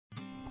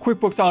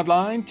QuickBooks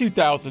Online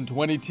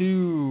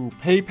 2022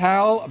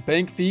 PayPal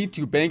bank feed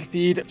to bank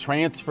feed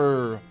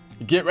transfer.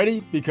 Get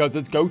ready because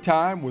it's go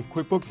time with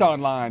QuickBooks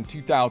Online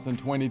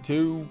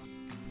 2022.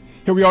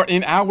 Here we are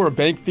in our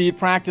bank feed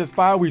practice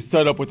file. We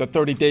set up with a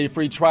 30-day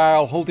free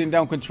trial, holding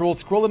down control,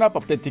 scrolling up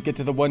a bit to get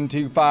to the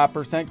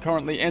 125%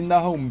 currently in the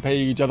home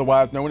page,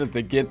 otherwise known as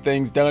the Get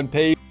Things Done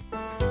page.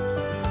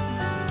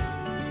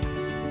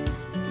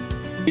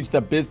 The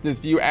business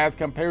view as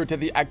compared to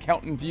the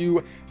accountant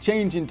view.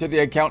 Changing to the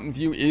accountant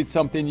view is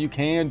something you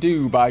can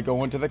do by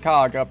going to the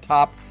cog up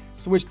top,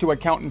 switch to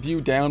accountant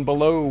view down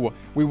below.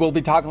 We will be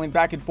toggling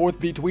back and forth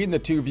between the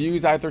two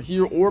views either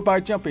here or by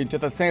jumping to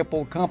the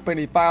sample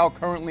company file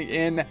currently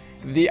in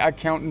the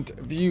accountant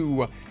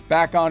view.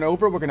 Back on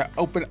over, we're going to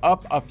open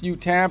up a few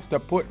tabs to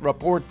put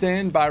reports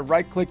in by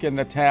right-clicking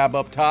the tab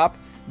up top,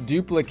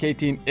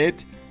 duplicating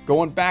it,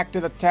 going back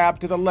to the tab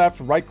to the left,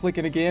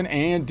 right-clicking again,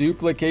 and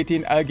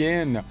duplicating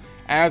again.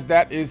 As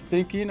that is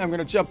thinking, I'm going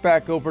to jump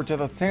back over to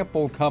the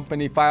sample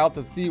company file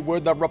to see where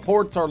the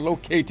reports are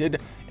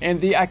located in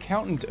the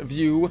accountant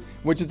view,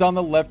 which is on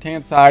the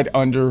left-hand side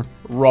under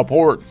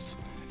reports.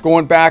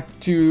 Going back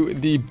to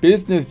the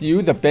business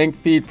view, the bank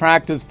feed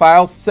practice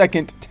file,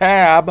 second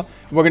tab,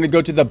 we're going to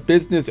go to the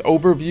business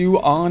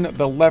overview on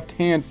the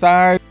left-hand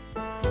side.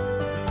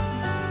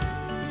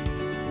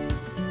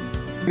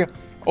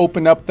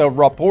 Open up the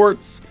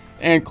reports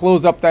and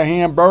close up the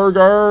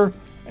hamburger,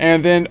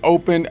 and then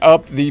open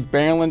up the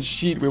balance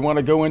sheet. We want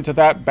to go into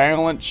that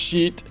balance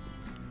sheet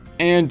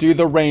and do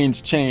the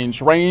range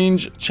change.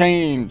 Range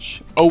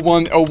change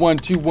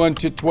 010121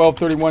 to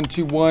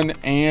 123121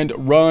 and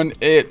run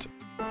it.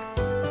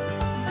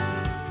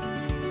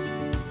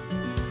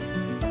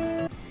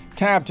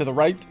 Tab to the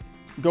right,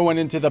 going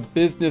into the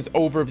business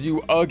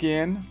overview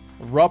again,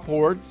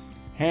 reports,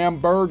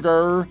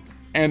 hamburger,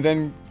 and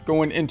then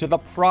going into the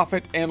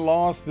profit and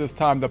loss, this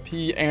time the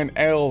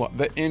P&L,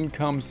 the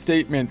income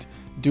statement,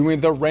 doing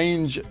the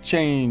range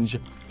change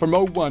from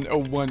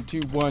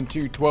 010121 to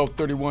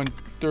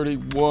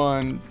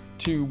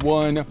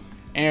 12313121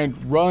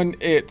 and run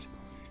it.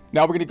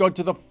 Now we're going to go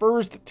to the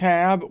first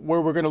tab where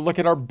we're going to look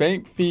at our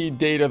bank feed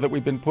data that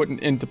we've been putting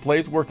into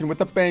place, working with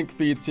the bank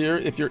feeds here.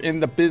 If you're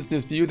in the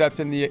business view, that's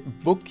in the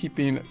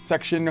bookkeeping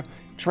section,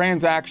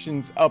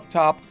 transactions up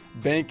top,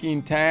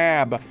 banking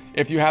tab.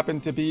 If you happen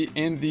to be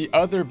in the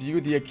other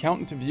view, the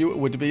accountant view, it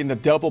would be in the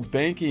double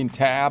banking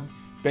tab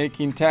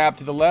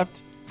to the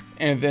left,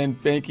 and then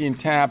banking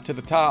tab to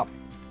the top.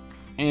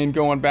 And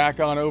going back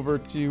on over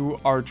to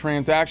our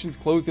transactions,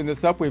 closing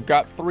this up, we've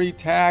got three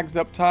tags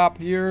up top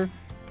here.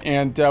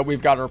 And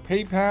we've got our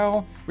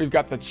PayPal, we've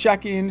got the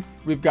checking,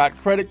 we've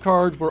got credit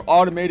cards. We're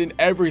automating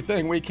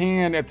everything we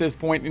can at this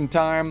point in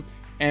time.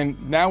 And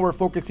now we're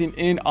focusing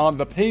in on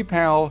the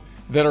PayPal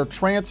that are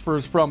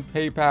transfers from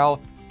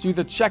PayPal to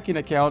the checking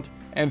account.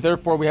 And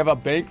therefore we have a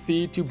bank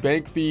feed to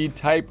bank feed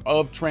type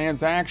of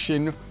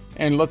transaction.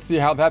 And let's see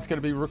how that's going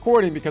to be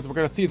recording, because we're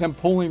going to see them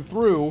pulling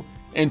through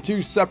in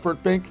two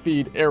separate bank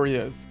feed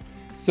areas.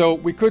 So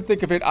we could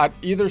think of it on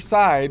either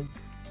side.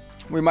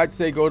 We might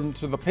say go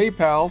into the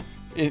PayPal.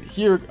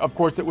 Here, of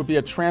course, it would be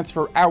a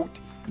transfer out.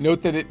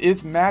 Note that it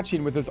is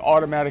matching with this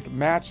automatic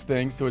match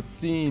thing, so it's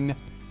seeing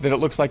that it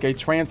looks like a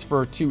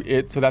transfer to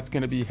it, so that's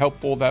going to be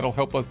helpful. That'll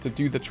help us to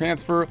do the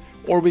transfer.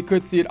 Or we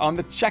could see it on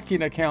the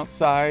checking account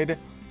side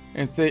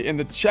and say in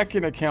the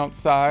checking account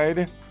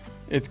side,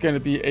 it's going to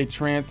be a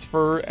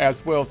transfer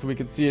as well. So we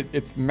can see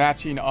it's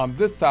matching on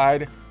this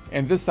side,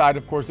 and this side,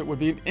 of course, it would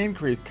be an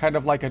increase, kind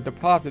of like a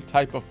deposit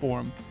type of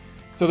form.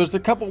 So there's a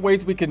couple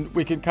ways we can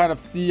kind of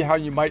see how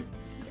you might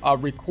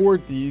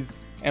record these,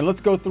 and let's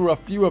go through a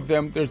few of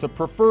them. There's a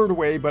preferred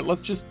way, but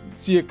let's just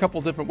see a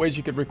couple different ways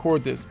you could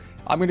record this.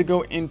 I'm going to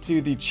go into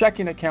the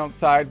checking account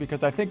side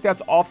because I think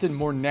that's often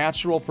more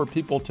natural for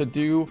people to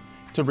do,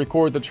 to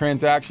record the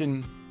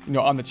transaction,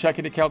 on the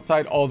checking account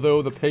side,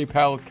 although the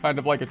PayPal is kind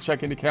of like a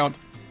checking account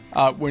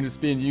when it's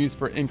being used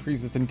for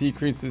increases and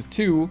decreases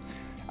too.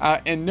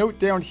 And note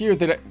down here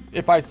that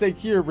if I say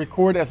here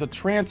record as a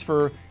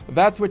transfer,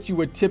 that's what you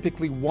would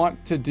typically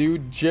want to do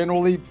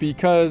generally,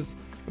 because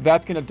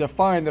that's going to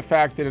define the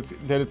fact that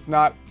it's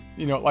not,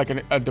 like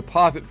a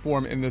deposit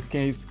form in this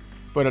case,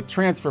 but a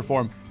transfer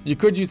form. You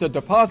could use a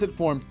deposit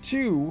form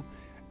too,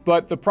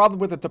 but the problem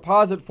with a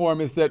deposit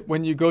form is that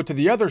when you go to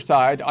the other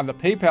side, on the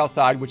PayPal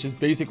side, which is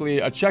basically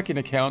a checking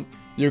account,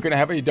 you're going to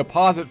have a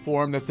deposit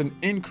form that's an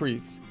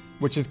increase,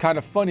 which is kind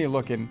of funny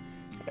looking.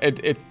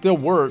 It still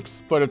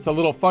works, but it's a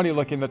little funny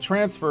looking. The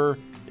transfer,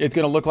 it's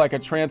going to look like a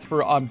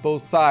transfer on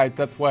both sides.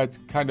 That's why it's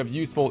kind of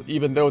useful,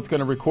 even though it's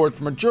going to record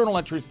from a journal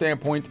entry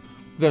standpoint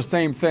the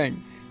same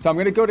thing. So I'm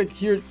going to go to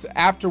here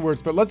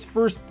afterwards, but let's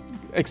first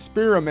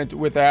experiment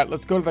with that.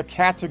 Let's go to the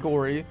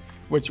category,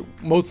 which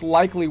most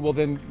likely will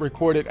then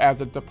record it as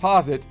a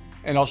deposit,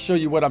 and I'll show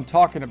you what I'm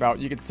talking about.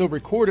 You can still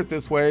record it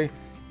this way,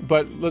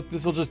 but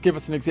this will just give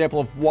us an example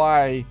of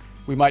why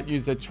we might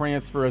use a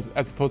transfer as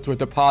opposed to a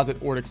deposit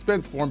or an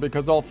expense form,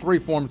 because all three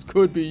forms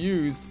could be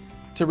used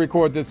to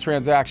record this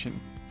transaction.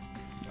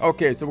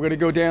 Okay, so we're going to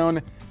go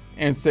down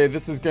and say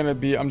this is going to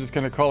be, I'm just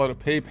going to call it a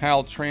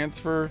PayPal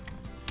transfer.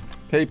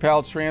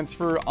 PayPal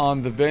transfer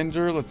on the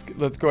vendor. Let's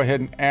go ahead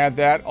and add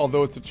that,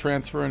 although it's a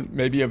transfer and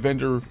maybe a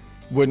vendor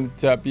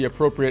wouldn't be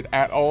appropriate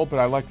at all, but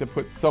I like to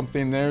put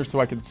something there so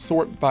I can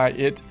sort by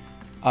it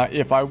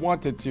if I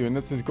wanted to. And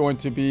this is going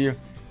to be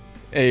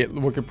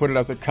we could put it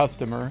as a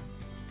customer.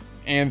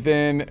 And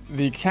then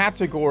the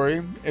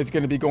category is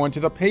going to be going to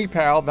the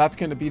PayPal. That's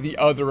going to be the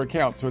other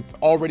account. So it's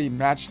already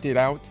matched it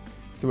out.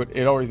 So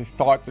it already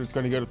thought that it's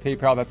going to go to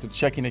PayPal. That's a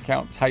checking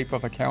account type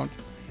of account.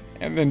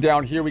 And then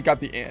down here, we got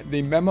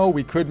the memo.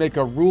 We could make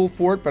a rule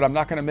for it, but I'm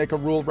not going to make a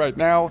rule right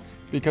now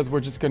because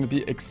we're just going to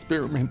be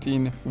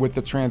experimenting with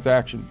the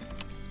transaction.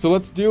 So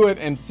let's do it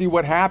and see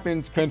what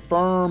happens.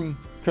 Confirm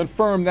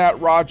that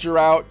Roger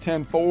out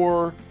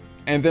 10-4.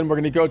 And then we're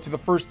going to go to the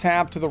first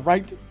tab to the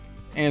right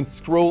and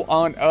scroll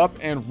on up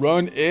and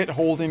run it,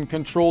 holding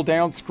control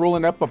down,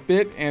 scrolling up a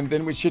bit. And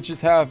then we should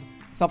just have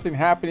something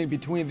happening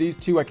between these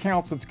two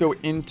accounts. Let's go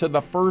into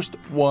the first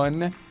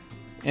one.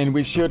 And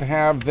we should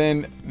have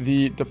then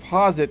the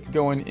deposit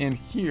going in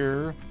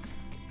here.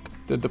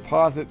 The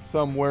deposit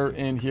somewhere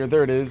in here.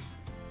 There it is.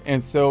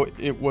 And so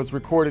it was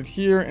recorded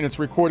here, and it's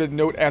recorded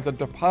note as a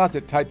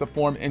deposit type of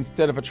form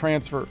instead of a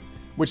transfer,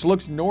 which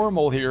looks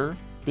normal here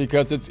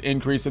because it's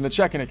increase in the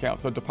checking account.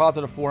 So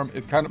deposit form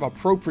is kind of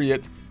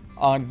appropriate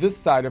on this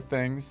side of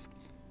things.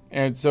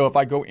 And so if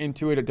I go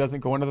into it, it doesn't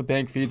go into the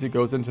bank feeds, it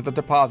goes into the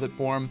deposit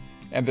form.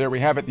 And there we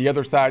have it. The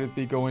other side is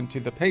going to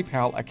the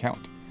PayPal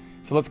account.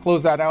 So let's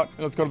close that out.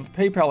 Let's go to the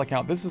PayPal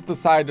account. This is the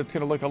side that's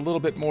going to look a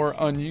little bit more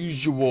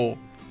unusual.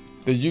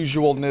 The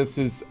usualness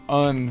is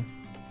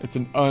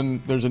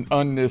there's an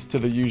unness to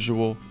the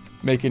usual,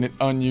 making it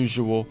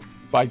unusual.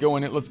 By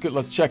going in,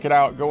 let's check it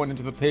out. Going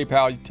into the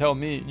PayPal,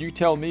 you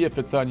tell me if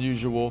it's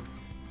unusual.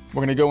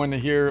 We're going to go into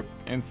here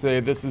and say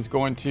this is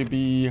going to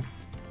be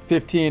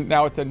 15.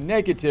 Now it's a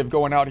negative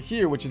going out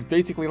here, which is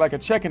basically like a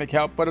checking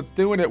account, but it's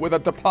doing it with a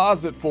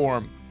deposit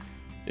form.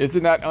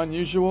 Isn't that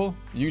unusual?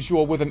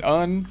 Usual with an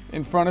un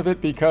in front of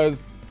it,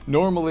 because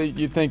normally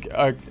you'd think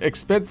an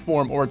expense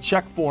form or a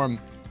check form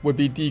would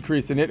be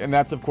decreasing it, and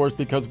that's of course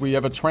because we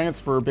have a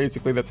transfer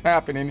basically that's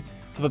happening.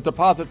 So the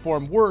deposit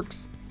form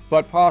works,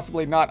 but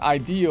possibly not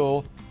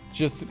ideal,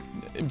 just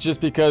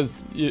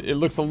because it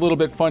looks a little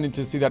bit funny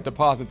to see that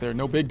deposit there.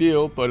 No big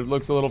deal, but it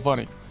looks a little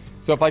funny.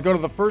 So if I go to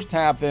the first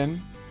tab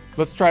then,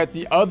 let's try it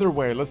the other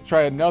way. Let's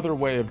try another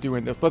way of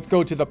doing this. Let's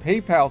go to the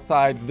PayPal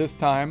side this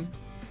time.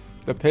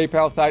 The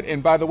PayPal side,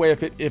 and by the way,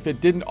 if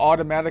it didn't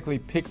automatically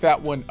pick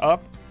that one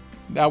up,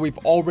 now we've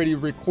already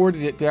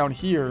recorded it down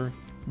here,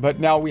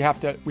 but now we have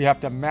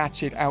to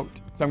match it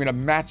out. So I'm going to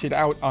match it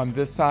out on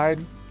this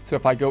side. So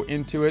if I go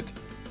into it,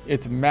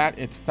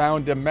 it's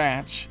found a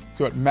match,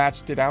 so it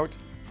matched it out,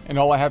 and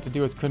all I have to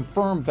do is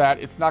confirm that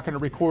it's not going to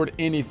record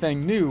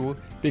anything new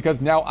because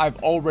now I've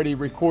already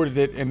recorded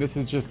it, and this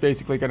is just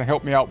basically going to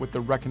help me out with the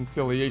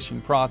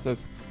reconciliation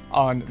process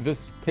on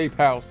this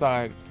PayPal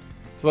side.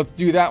 So let's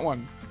do that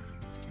one.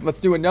 Let's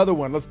do another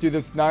one. Let's do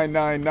this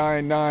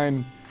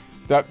 9999.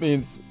 That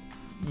means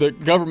the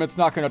government's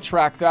not going to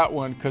track that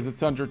one because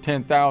it's under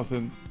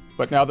 10,000.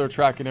 But now they're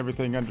tracking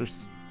everything under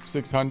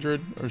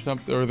 600 or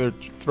something, or they're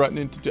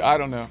threatening to do. I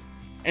don't know.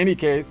 Any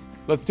case,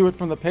 let's do it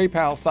from the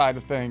PayPal side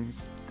of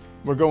things.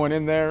 We're going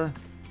in there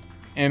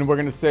and we're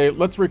going to say,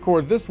 let's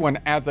record this one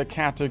as a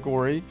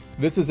category.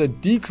 This is a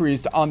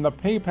decrease on the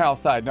PayPal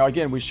side. Now,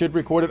 again, we should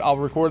record it. I'll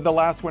record the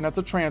last one as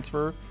a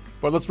transfer.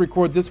 But let's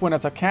record this one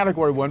as a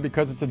category one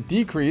because it's a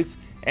decrease,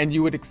 and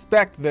you would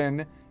expect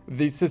then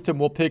the system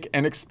will pick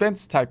an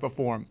expense type of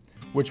form,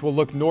 which will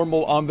look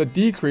normal on the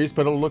decrease,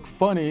 but it'll look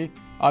funny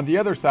on the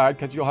other side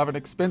because you'll have an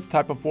expense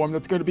type of form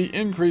that's going to be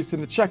increased in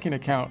the checking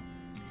account.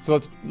 So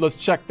let's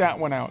check that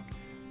one out.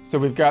 So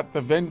we've got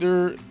the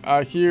vendor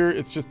here.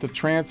 It's just a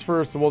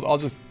transfer, so I'll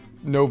just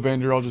no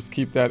vendor. I'll just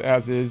keep that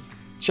as is.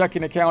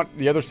 Checking account.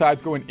 The other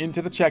side's going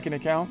into the checking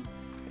account,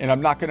 and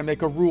I'm not going to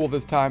make a rule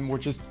this time. We're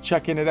just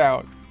checking it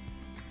out.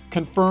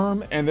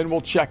 Confirm, and then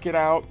we'll check it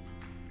out.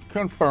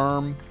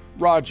 Confirm,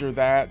 Roger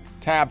that,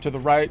 tab to the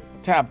right,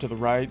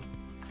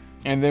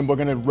 and then we're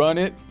going to run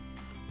it.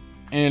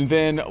 And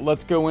then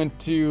let's go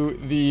into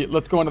the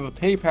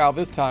PayPal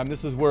this time.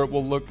 This is where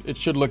it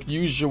should look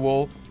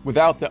usual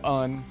without the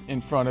un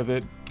in front of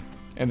it.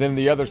 And then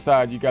the other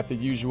side, you got the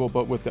usual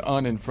but with the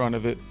un in front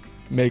of it,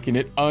 making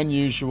it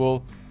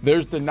unusual.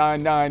 There's the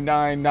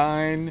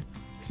 9999.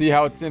 See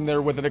how it's in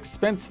there with an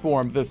expense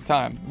form this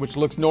time, which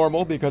looks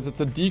normal because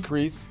it's a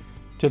decrease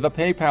to the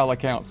PayPal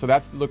account. So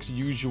that looks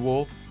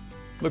usual.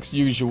 Looks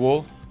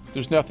usual.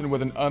 There's nothing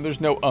with an un.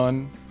 There's no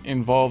un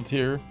involved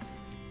here.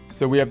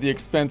 So we have the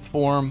expense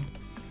form,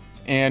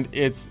 and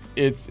it's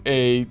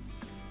a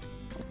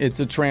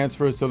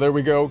transfer. So there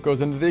we go. Goes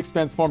into the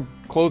expense form,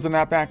 closing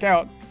that back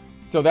out.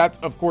 So that's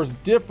of course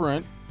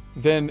different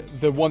than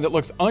the one that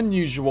looks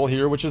unusual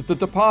here, which is the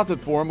deposit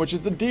form, which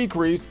is a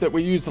decrease that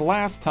we used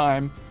last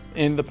time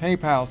in the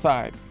PayPal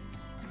side.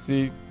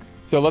 See,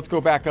 so let's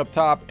go back up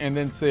top and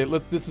then say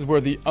this is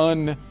where the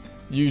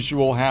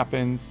unusual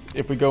happens.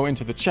 If we go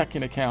into the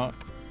checking account,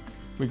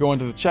 we go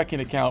into the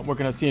checking account, we're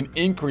going to see an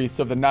increase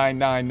of the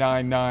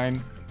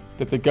 9999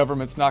 that the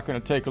government's not going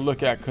to take a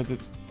look at because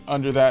it's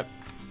under that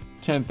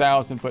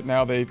 10,000. But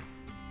now they're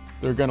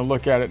going to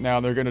look at it now.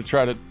 They're going to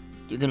try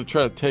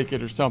to take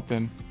it or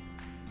something.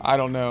 I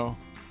don't know.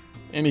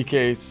 Any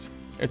case,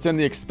 it's in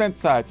the expense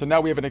side. So now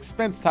we have an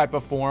expense type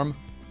of form,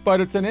 but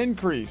it's an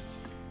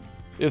increase.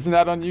 Isn't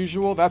that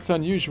unusual? That's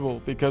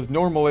unusual because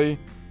normally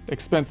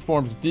expense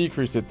forms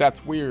decrease it.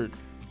 That's weird.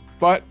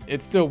 But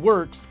it still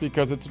works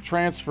because it's a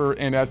transfer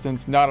in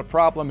essence, not a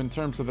problem in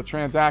terms of the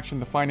transaction,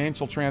 the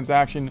financial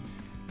transaction.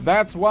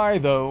 That's why,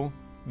 though,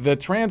 the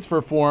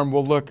transfer form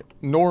will look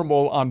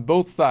normal on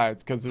both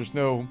sides because there's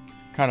no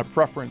kind of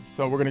preference.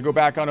 So we're going to go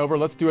back on over.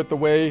 Let's do it the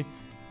way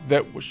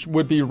that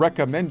would be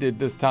recommended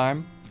this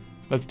time.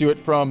 Let's do it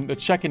from the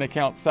checking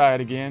account side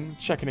again,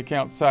 checking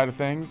account side of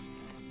things.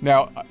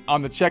 Now,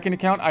 on the checking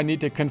account, I need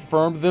to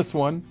confirm this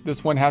one.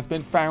 This one has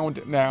been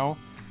found now.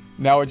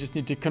 Now I just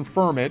need to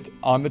confirm it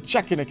on the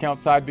checking account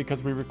side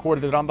because we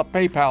recorded it on the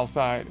PayPal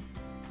side.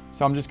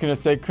 So I'm just going to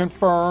say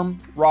confirm,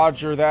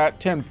 roger that,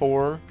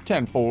 10-4,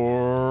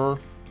 10-4.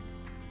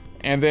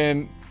 And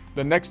then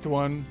the next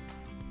one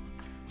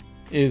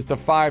is the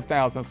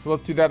 5,000. So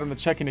let's do that on the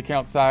checking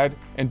account side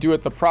and do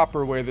it the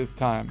proper way this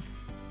time.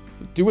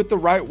 Do it the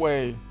right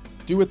way.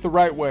 Do it the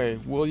right way,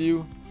 will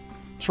you?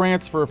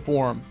 Transfer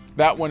form.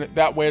 That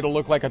way it'll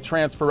look like a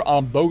transfer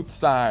on both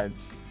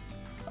sides.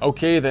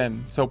 Okay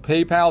then, so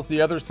PayPal's the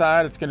other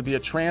side. It's going to be a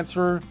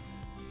transfer.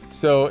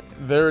 So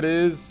there it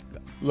is.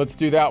 Let's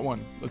do that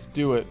one. Let's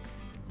do it.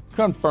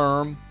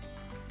 Confirm.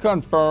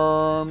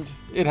 Confirmed.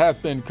 It has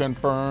been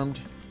confirmed.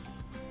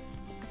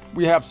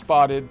 We have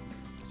spotted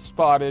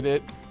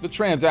it. The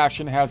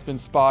transaction has been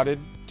spotted.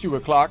 2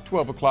 o'clock,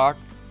 12 o'clock.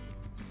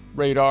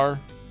 Radar.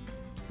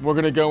 We're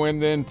going to go in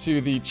then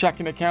to the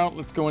checking account.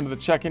 Let's go into the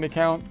checking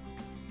account.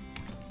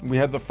 We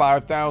had the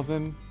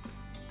 5,000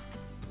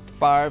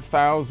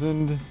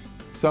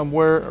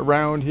 somewhere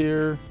around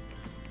here.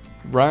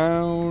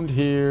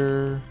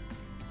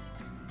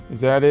 Is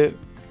that it?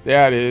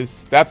 Yeah, it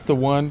is. That's the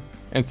one.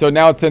 And so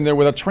now it's in there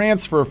with a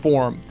transfer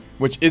form,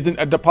 which isn't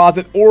a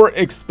deposit or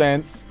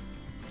expense.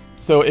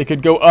 So it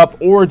could go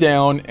up or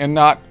down and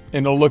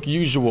it'll look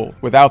usual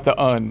without the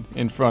 "un"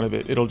 in front of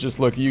it. It'll just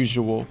look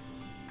usual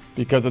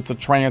because it's a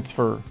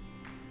transfer.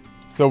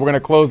 So we're going to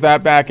close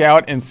that back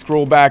out and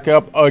scroll back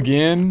up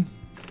again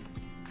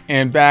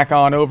and back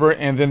on over.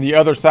 And then the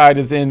other side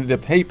is in the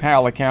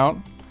PayPal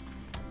account.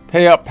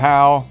 Pay up,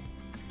 pal.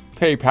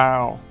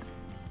 PayPal.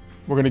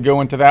 We're going to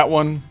go into that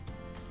one.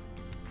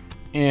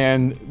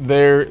 And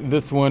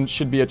this one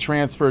should be a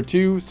transfer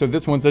too. So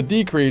this one's a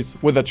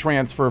decrease with a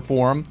transfer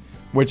form,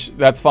 which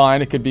that's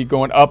fine. It could be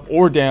going up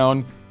or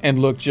down and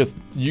look just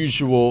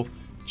usual.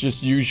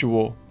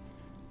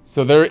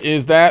 So there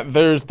is that.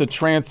 There's the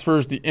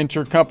transfers, the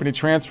intercompany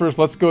transfers.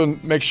 Let's go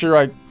and make sure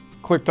I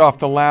clicked off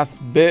the last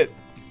bit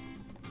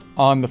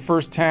on the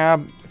first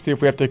tab. See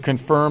if we have to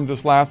confirm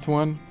this last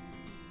one.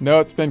 No,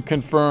 it's been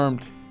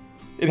confirmed.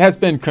 It has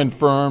been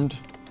confirmed.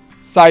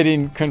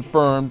 Citing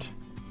confirmed.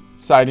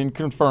 Citing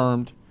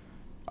confirmed.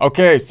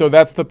 Okay, so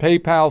that's the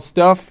PayPal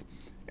stuff.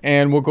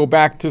 And we'll go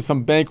back to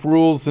some bank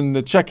rules in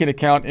the checking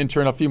account,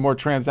 enter in a few more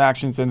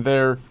transactions in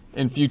there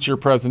in future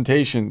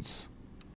presentations.